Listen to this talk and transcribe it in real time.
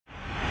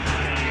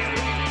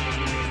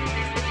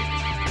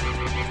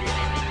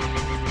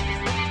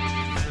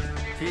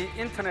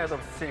Internet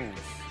of Things.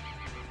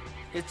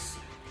 It's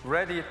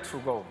ready to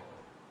go.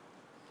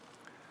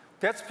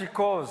 That's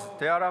because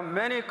there are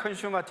many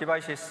consumer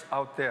devices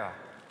out there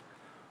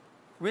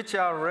which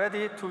are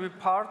ready to be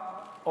part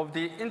of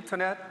the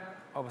Internet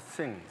of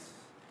Things.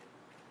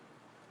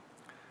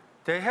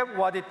 They have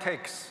what it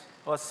takes: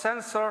 a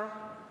sensor,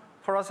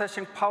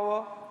 processing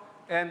power,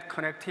 and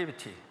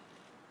connectivity.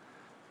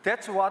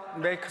 That's what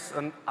makes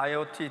an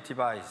IoT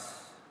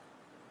device.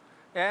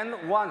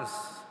 And once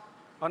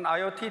an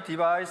IoT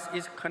device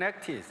is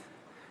connected,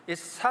 it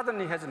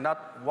suddenly has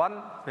not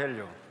one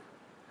value,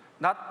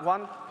 not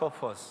one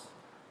purpose,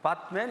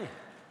 but many.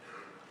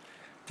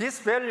 This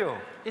value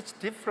is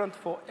different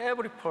for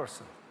every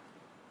person.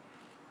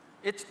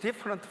 It's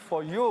different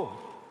for you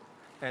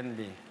and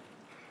me.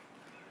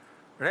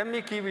 Let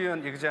me give you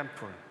an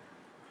example.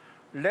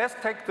 Let's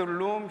take the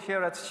room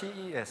here at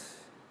CES,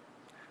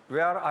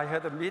 where I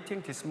had a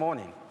meeting this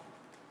morning.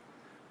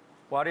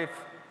 What if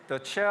the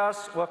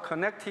chairs were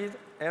connected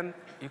and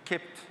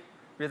equipped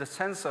with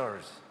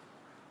sensors?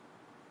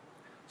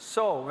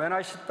 So when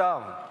I sit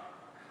down,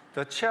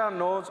 the chair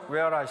knows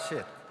where I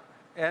sit,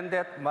 and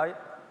that my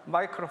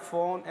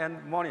microphone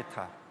and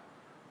monitor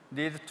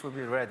need to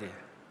be ready.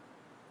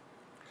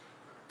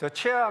 The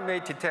chair may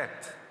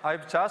detect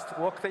I've just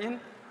walked in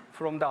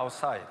from the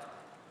outside,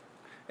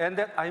 and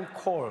that I'm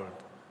cold,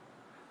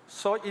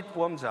 so it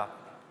warms up.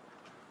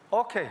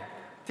 Okay,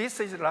 this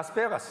is Las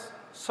Vegas,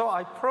 so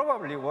I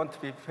probably want to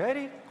be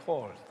very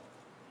cold.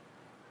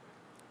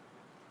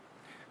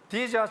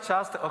 These are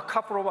just a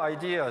couple of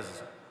ideas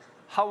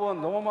how a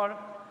normal,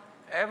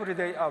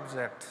 everyday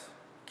object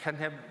can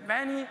have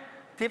many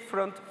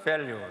different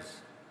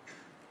values.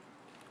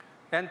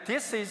 And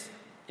this is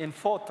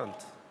important.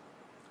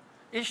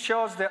 It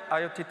shows that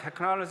IoT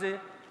technology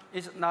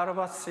is not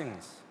about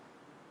things.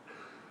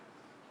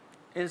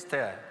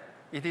 Instead,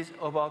 it is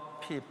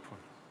about people.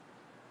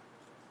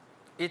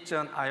 It's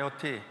an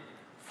IoT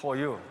for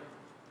you.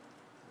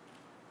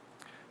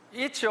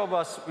 Each of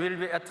us will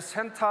be at the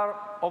center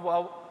of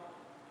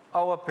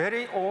our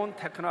very own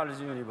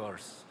technology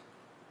universe,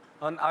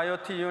 an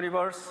IoT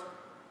universe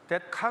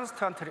that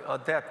constantly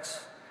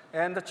adapts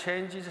and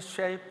changes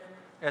shape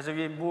as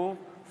we move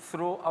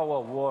through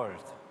our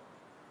world.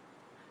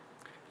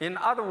 In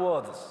other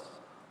words,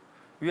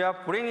 we are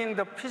bringing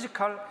the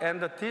physical and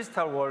the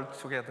digital world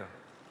together.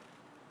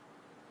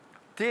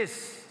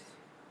 This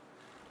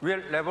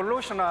will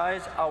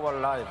revolutionize our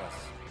lives.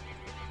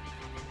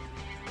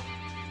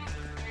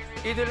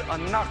 It will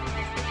unlock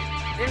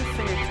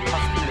infinite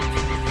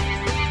possibilities.